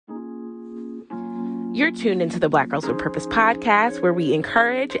You're tuned into the Black Girls with Purpose podcast, where we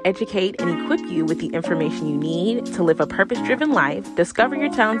encourage, educate, and equip you with the information you need to live a purpose-driven life, discover your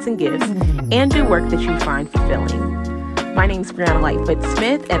talents and gifts, and do work that you find fulfilling. My name is Brianna Lightfoot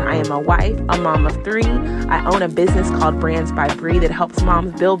Smith, and I am a wife, a mom of 3. I own a business called Brands by Bree that helps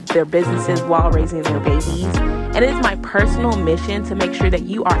moms build their businesses while raising their babies. And it is my personal mission to make sure that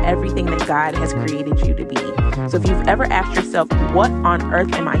you are everything that God has created you to be. So if you've ever asked yourself, what on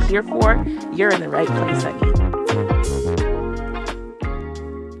earth am I here for? You're in the right place, honey.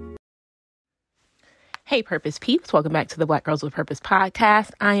 Hey, Purpose Peeps. Welcome back to the Black Girls with Purpose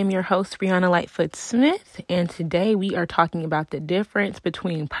podcast. I am your host, Brianna Lightfoot Smith, and today we are talking about the difference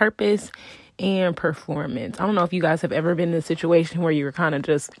between purpose and performance. I don't know if you guys have ever been in a situation where you were kind of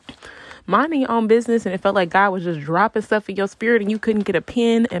just minding your own business and it felt like God was just dropping stuff in your spirit and you couldn't get a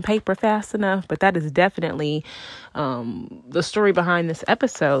pen and paper fast enough. But that is definitely the story behind this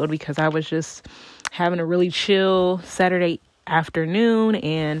episode, because I was just having a really chill Saturday afternoon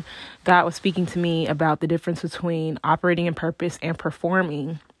and God was speaking to me about the difference between operating in purpose and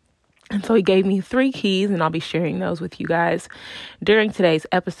performing. And so he gave me 3 keys, and I'll be sharing those with you guys during today's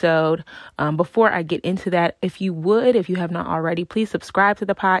episode. Before I get into that, if you have not already, please subscribe to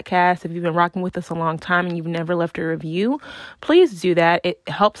the podcast. If you've been rocking with us a long time and you've never left a review, please do that. It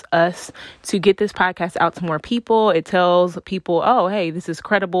helps us to get this podcast out to more people. It tells people, oh, hey, this is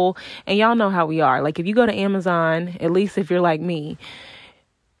credible. And y'all know how we are. Like, if you go to Amazon, at least if you're like me,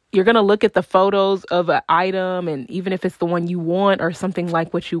 you're going to look at the photos of an item, and even if it's the one you want or something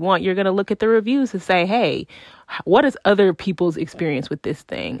like what you want, you're going to look at the reviews to say, hey, what is other people's experience with this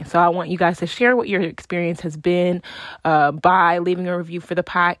thing? So I want you guys to share what your experience has been by leaving a review for the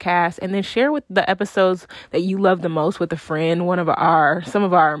podcast, and then share with the episodes that you love the most with a friend. Some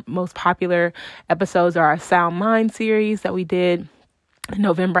of our most popular episodes are our Sound Mind series that we did in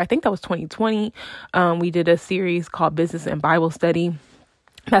November. I think that was 2020. We did a series called Business and Bible Study.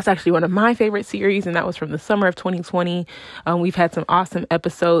 That's actually one of my favorite series, and that was from the summer of 2020. We've had some awesome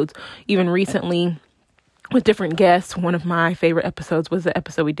episodes, even recently, with different guests. One of my favorite episodes was the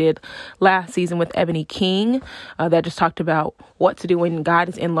episode we did last season with Ebony King that just talked about what to do when God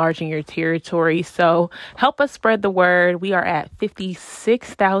is enlarging your territory. So help us spread the word. We are at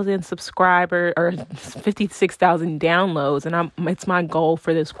 56,000 subscribers, or 56,000 downloads. And it's my goal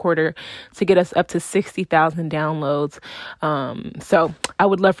for this quarter to get us up to 60,000 downloads. So I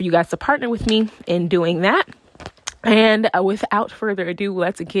would love for you guys to partner with me in doing that. And without further ado,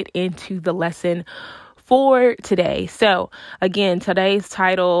 let's get into the lesson for today. So again, today's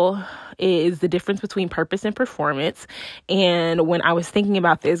title is The Difference Between Purpose and Performance. And when I was thinking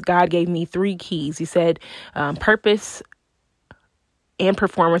about this, God gave me 3 keys. He said purpose and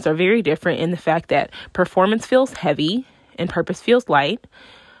performance are very different in the fact that performance feels heavy and purpose feels light.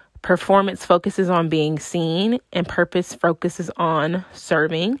 Performance focuses on being seen and purpose focuses on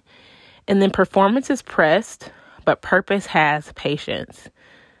serving. And then performance is pressed, but purpose has patience.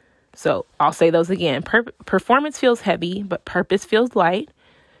 So I'll say those again. Performance feels heavy, but purpose feels light.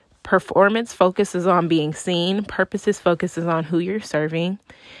 Performance focuses on being seen. Purpose focuses on who you're serving.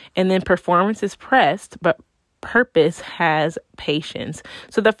 And then performance is pressed, but purpose has patience.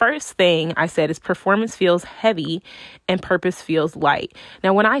 So the first thing I said is performance feels heavy and purpose feels light.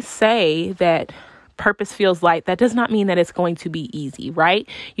 Now, when I say that purpose feels light, that does not mean that it's going to be easy, right?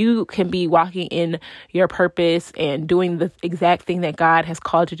 You can be walking in your purpose and doing the exact thing that God has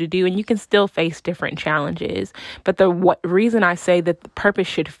called you to do, and you can still face different challenges. But the reason I say that the purpose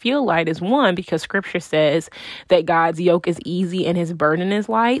should feel light is, one, because scripture says that God's yoke is easy and his burden is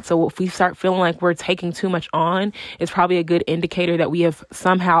light. So if we start feeling like we're taking too much on, it's probably a good indicator that we have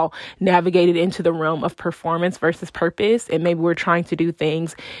somehow navigated into the realm of performance versus purpose. And maybe we're trying to do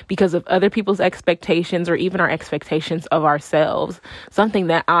things because of other people's expectations or even our expectations of ourselves. Something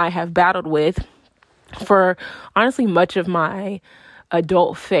that I have battled with for honestly much of my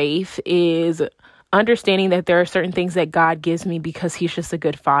adult faith is understanding that there are certain things that God gives me because he's just a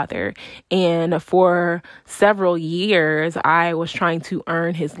good father. And for several years, I was trying to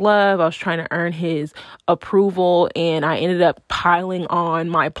earn his love. I was trying to earn his approval. And I ended up piling on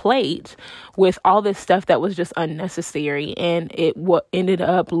my plate with all this stuff that was just unnecessary. And it ended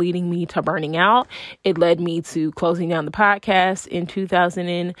up leading me to burning out. It led me to closing down the podcast in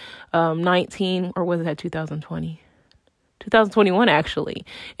 2019, or was that 2020? 2021, actually.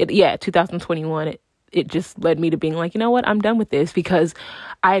 2021. It just led me to being like, you know what, I'm done with this, because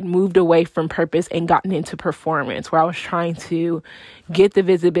I had moved away from purpose and gotten into performance, where I was trying to get the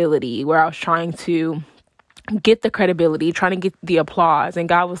visibility, where I was trying to get the credibility, trying to get the applause. And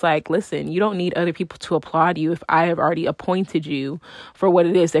God was like, listen, you don't need other people to applaud you if I have already appointed you for what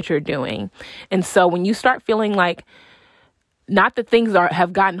it is that you're doing. And so when you start feeling like, not that things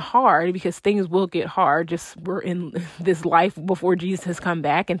have gotten hard, because things will get hard, just we're in this life before Jesus has come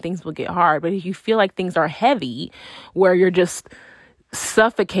back and things will get hard. But if you feel like things are heavy, where you're just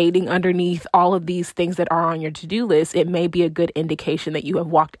suffocating underneath all of these things that are on your to-do list, it may be a good indication that you have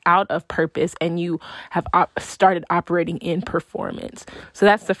walked out of purpose and you have started operating in performance. So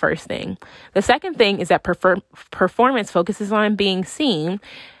that's the first thing. The second thing is that performance focuses on being seen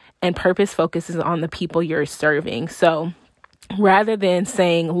and purpose focuses on the people you're serving. So rather than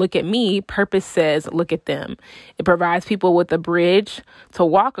saying, look at me, purpose says, look at them. It provides people with a bridge to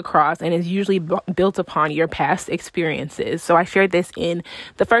walk across and is usually built upon your past experiences. So I shared this in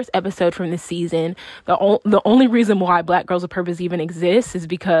the first episode from this season. The only reason why Black Girls with Purpose even exists is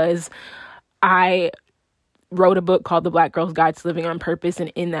because I wrote a book called The Black Girl's Guide to Living on Purpose.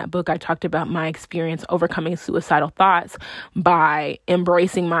 And in that book, I talked about my experience overcoming suicidal thoughts by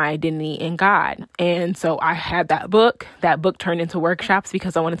embracing my identity in God. And so I had that book. That book turned into workshops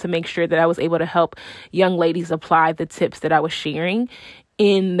because I wanted to make sure that I was able to help young ladies apply the tips that I was sharing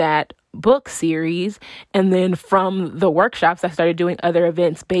in that book series. And then from the workshops, I started doing other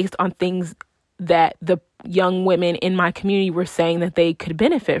events based on things that the young women in my community were saying that they could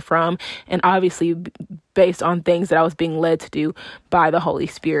benefit from, and obviously based on things that I was being led to do by the Holy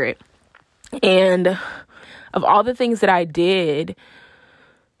Spirit. And of all the things that I did,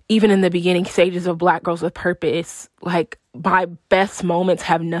 even in the beginning stages of Black Girls with Purpose, like my best moments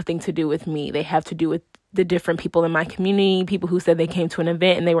have nothing to do with me. They have to do with the different people in my community, people who said they came to an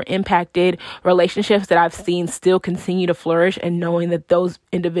event and they were impacted, relationships that I've seen still continue to flourish, and knowing that those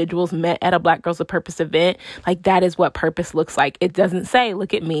individuals met at a Black Girls with Purpose event. Like, that is what purpose looks like. It doesn't say,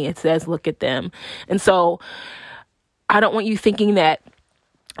 look at me. It says, look at them. And so I don't want you thinking that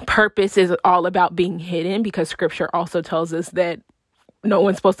purpose is all about being hidden, because scripture also tells us that no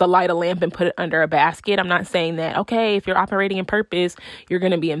one's supposed to light a lamp and put it under a basket. I'm not saying that, okay, if you're operating in purpose, you're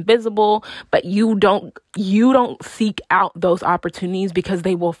going to be invisible, but you don't seek out those opportunities because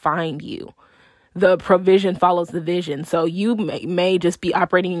they will find you. The provision follows the vision. So you may just be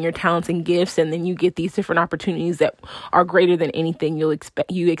operating in your talents and gifts, and then you get these different opportunities that are greater than anything you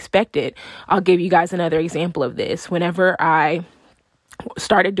expected. I'll give you guys another example of this. Whenever I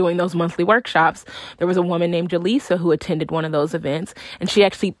started doing those monthly workshops, there was a woman named Jaleesa who attended one of those events, and she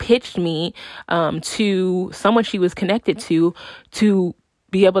actually pitched me to someone she was connected to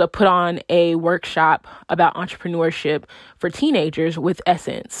be able to put on a workshop about entrepreneurship for teenagers with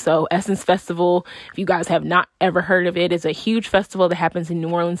Essence. So Essence Festival, if you guys have not ever heard of it, is a huge festival that happens in New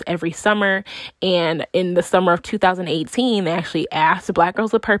Orleans every summer. And in the summer of 2018, they actually asked Black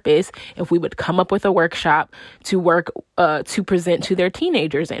Girls with Purpose if we would come up with a workshop to present to their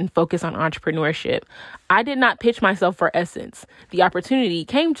teenagers and focus on entrepreneurship. I did not pitch myself for Essence. The opportunity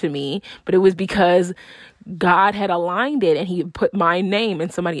came to me, but it was because God had aligned it and he put my name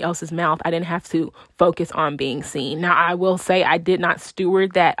in somebody else's mouth. I didn't have to focus on being seen. Now, I will say I did not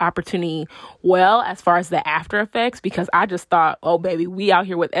steward that opportunity well as far as the after effects, because I just thought, oh, baby, we out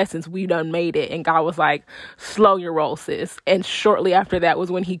here with Essence. We done made it. And God was like, slow your roll, sis. And shortly after that was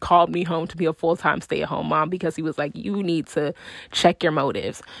when he called me home to be a full-time stay-at-home mom, because he was like, you need to check your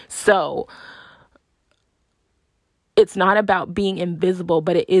motives. So it's not about being invisible,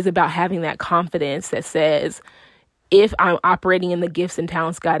 but it is about having that confidence that says, if I'm operating in the gifts and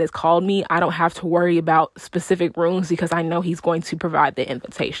talents God has called me, I don't have to worry about specific rooms because I know he's going to provide the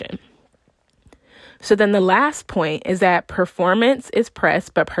invitation. So then the last point is that performance is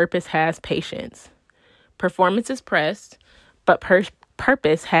pressed, but purpose has patience. Performance is pressed, but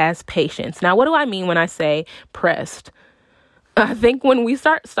purpose has patience. Now, what do I mean when I say pressed? I think when we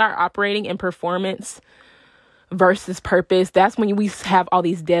start operating in performance versus purpose, that's when we have all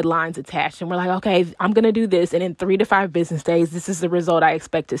these deadlines attached, and we're like, okay, I'm going to do this, and in 3 to 5 business days, this is the result I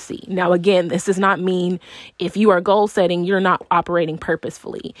expect to see. Now, again, this does not mean if you are goal setting, you're not operating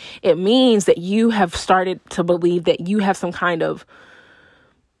purposefully. It means that you have started to believe that you have some kind of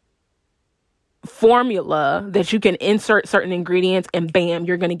formula that you can insert certain ingredients and bam,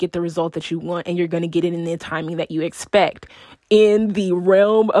 you're going to get the result that you want, and you're going to get it in the timing that you expect. In the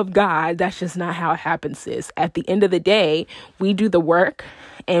realm of God, that's just not how it happens, sis. At the end of the day, we do the work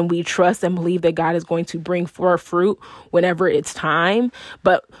and we trust and believe that God is going to bring forth fruit whenever it's time.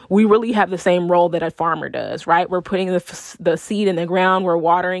 But we really have the same role that a farmer does, right? We're putting the seed in the ground, we're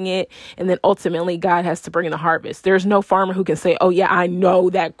watering it, and then ultimately God has to bring the harvest. There's no farmer who can say, oh yeah, I know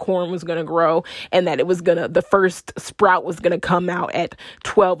that corn was going to grow and that the first sprout was going to come out at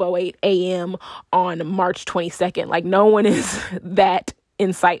 12:08 a.m. on March 22nd. Like, no one is that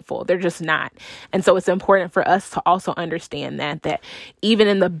insightful. They're just not. And so it's important for us to also understand that even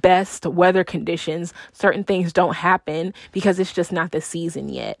in the best weather conditions, certain things don't happen because it's just not the season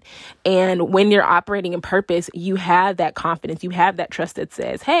yet. And when you're operating in purpose, you have that confidence, you have that trust that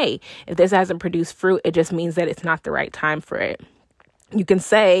says, hey, if this hasn't produced fruit, it just means that it's not the right time for it. You can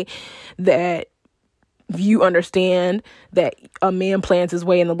say that you understand that a man plans his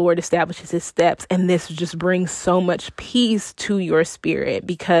way and the Lord establishes his steps. And this just brings so much peace to your spirit,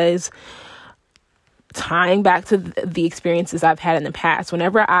 because tying back to the experiences I've had in the past,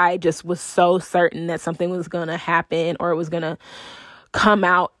 whenever I just was so certain that something was going to happen or it was going to come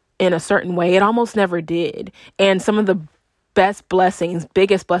out in a certain way, it almost never did. And some of the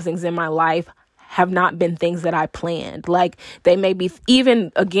biggest blessings in my life have not been things that I planned. Like, they may be, even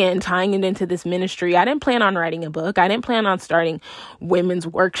again, tying it into this ministry, I didn't plan on writing a book. I didn't plan on starting women's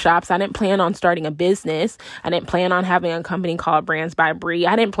workshops. I didn't plan on starting a business. I didn't plan on having a company called Brands by Bree.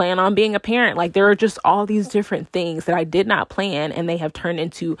 I didn't plan on being a parent. Like, there are just all these different things that I did not plan, and they have turned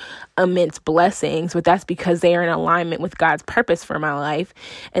into immense blessings. But that's because they are in alignment with God's purpose for my life.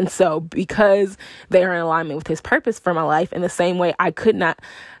 And so because they are in alignment with his purpose for my life, in the same way I could not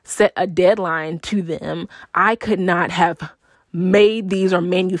set a deadline to them, I could not have made these or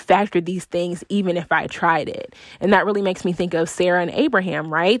manufactured these things even if I tried it. And that really makes me think of Sarah and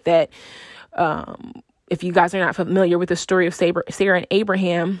Abraham, right? That if you guys are not familiar with the story of Sarah and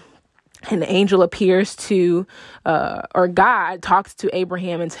Abraham, an angel appears to, or God talks to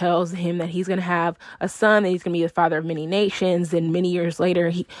Abraham and tells him that he's going to have a son, that he's going to be the father of many nations. And many years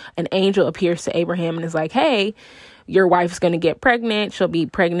later, an angel appears to Abraham and is like, hey, your wife's going to get pregnant. She'll be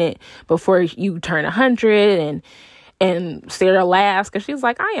pregnant before you turn 100. And Sarah laughs because she's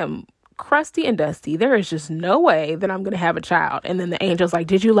like, I am crusty and dusty. There is just no way that I'm going to have a child. And then the angel's like,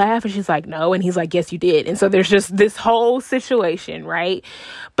 did you laugh? And she's like, no. And he's like, yes, you did. And so there's just this whole situation, right?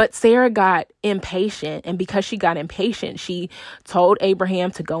 But Sarah got impatient. And because she got impatient, she told Abraham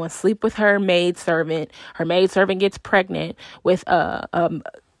to go and sleep with her maidservant. Her maidservant gets pregnant with a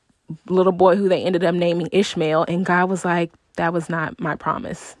little boy who they ended up naming Ishmael. And God was like, that was not my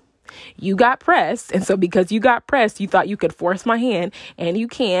promise. You got pressed. And so because you got pressed, you thought you could force my hand, and you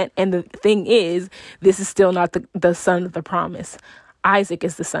can't. And the thing is, this is still not the son of the promise. Isaac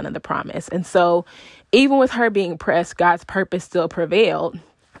is the son of the promise. And so even with her being pressed, God's purpose still prevailed.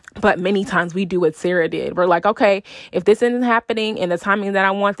 But many times we do what Sarah did. We're like, okay, if this isn't happening in the timing that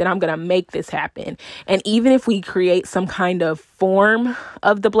I want, then I'm going to make this happen. And even if we create some kind of form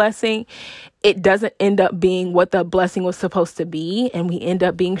of the blessing, it doesn't end up being what the blessing was supposed to be. And we end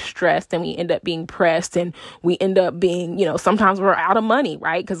up being stressed, and we end up being pressed, and we end up being, sometimes we're out of money,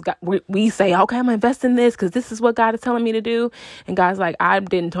 right? Because we say, okay, I'm investing this because this is what God is telling me to do. And God's like, I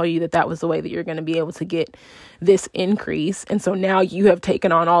didn't tell you that was the way that you're going to be able to get this increase. And so now you have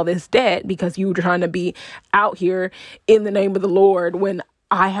taken on all this debt because you were trying to be out here in the name of the Lord when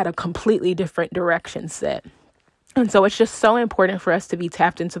I had a completely different direction set. And so it's just so important for us to be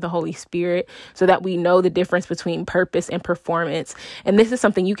tapped into the Holy Spirit so that we know the difference between purpose and performance. And this is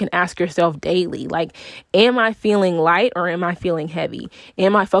something you can ask yourself daily. Like, am I feeling light or am I feeling heavy?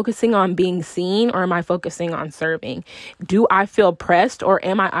 Am I focusing on being seen or am I focusing on serving? Do I feel pressed or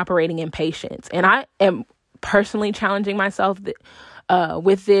am I operating in patience? And I am personally challenging myself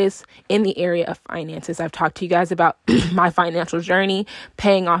with this in the area of finances. I've talked to you guys about my financial journey,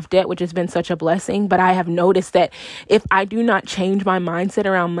 paying off debt, which has been such a blessing. But I have noticed that if I do not change my mindset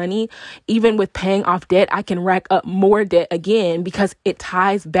around money, even with paying off debt, I can rack up more debt again because it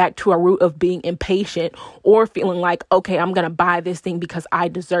ties back to a root of being impatient or feeling like, okay, I'm going to buy this thing because I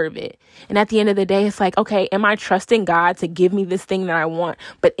deserve it. And at the end of the day, it's like, okay, am I trusting God to give me this thing that I want,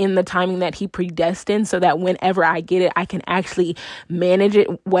 but in the timing that he predestined so that whenever I get it, I can actually manage it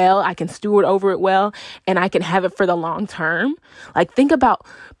well, I can steward over it well, and I can have it for the long term. Like, think about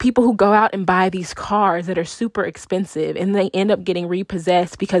people who go out and buy these cars that are super expensive and they end up getting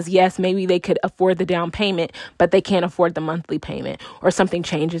repossessed because, yes, maybe they could afford the down payment, but they can't afford the monthly payment, or something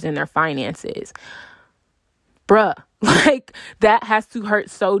changes in their finances. Bruh, like, that has to hurt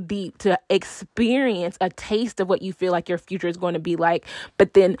so deep to experience a taste of what you feel like your future is going to be like,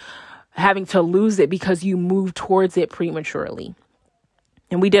 but then having to lose it because you move towards it prematurely.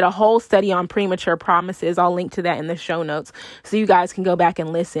 And we did a whole study on premature promises. I'll link to that in the show notes so you guys can go back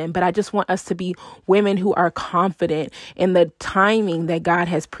and listen. But I just want us to be women who are confident in the timing that God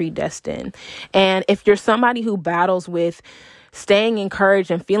has predestined. And if you're somebody who battles with staying encouraged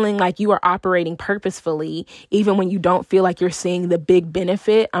and feeling like you are operating purposefully, even when you don't feel like you're seeing the big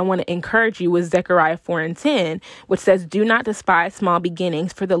benefit, I want to encourage you with Zechariah 4:10, which says, "Do not despise small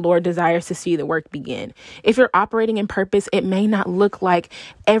beginnings, for the Lord desires to see the work begin." If you're operating in purpose, it may not look like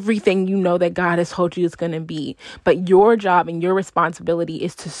everything you know that God has told you is going to be, but your job and your responsibility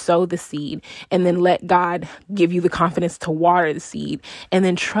is to sow the seed and then let God give you the confidence to water the seed and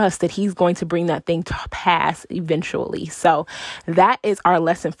then trust that he's going to bring that thing to pass eventually. So that is our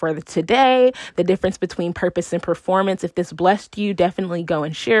lesson for today, the difference between purpose and performance. If this blessed you, definitely go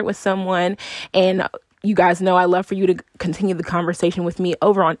and share it with someone. And you guys know I love for you to continue the conversation with me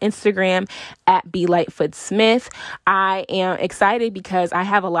over on Instagram at BLightfootSmith. I am excited because I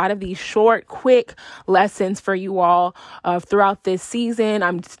have a lot of these short, quick lessons for you all throughout this season.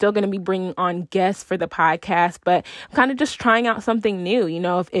 I'm still going to be bringing on guests for the podcast, but I'm kind of just trying out something new. You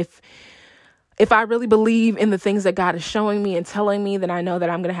know, if I really believe in the things that God is showing me and telling me, then I know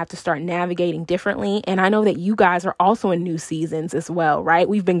that I'm going to have to start navigating differently. And I know that you guys are also in new seasons as well, right?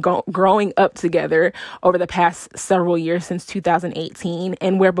 We've been growing up together over the past several years since 2018.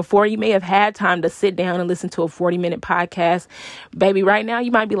 And where before you may have had time to sit down and listen to a 40-minute podcast, baby, right now you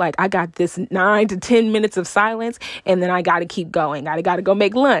might be like, I got this 9 to 10 minutes of silence, and then I got to keep going. I got to go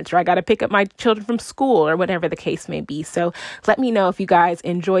make lunch, or I got to pick up my children from school, or whatever the case may be. So let me know if you guys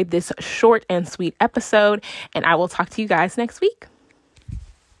enjoyed this short and sweet episode, and I will talk to you guys next week.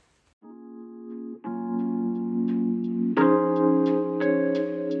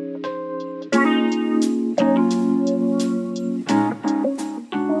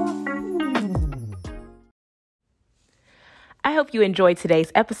 I hope you enjoyed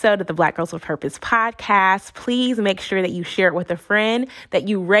today's episode of the Black Girls with Purpose podcast. Please make sure that you share it with a friend, that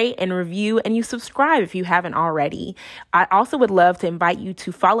you rate and review, and you subscribe if you haven't already. I also would love to invite you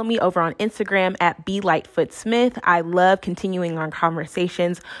to follow me over on Instagram at BLightfootSmith. I love continuing our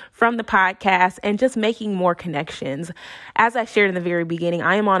conversations from the podcast and just making more connections. As I shared in the very beginning,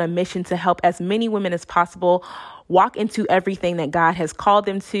 I am on a mission to help as many women as possible walk into everything that God has called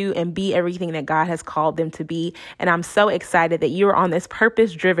them to and be everything that God has called them to be. And I'm so excited that you're on this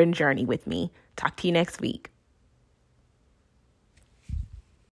purpose-driven journey with me. Talk to you next week.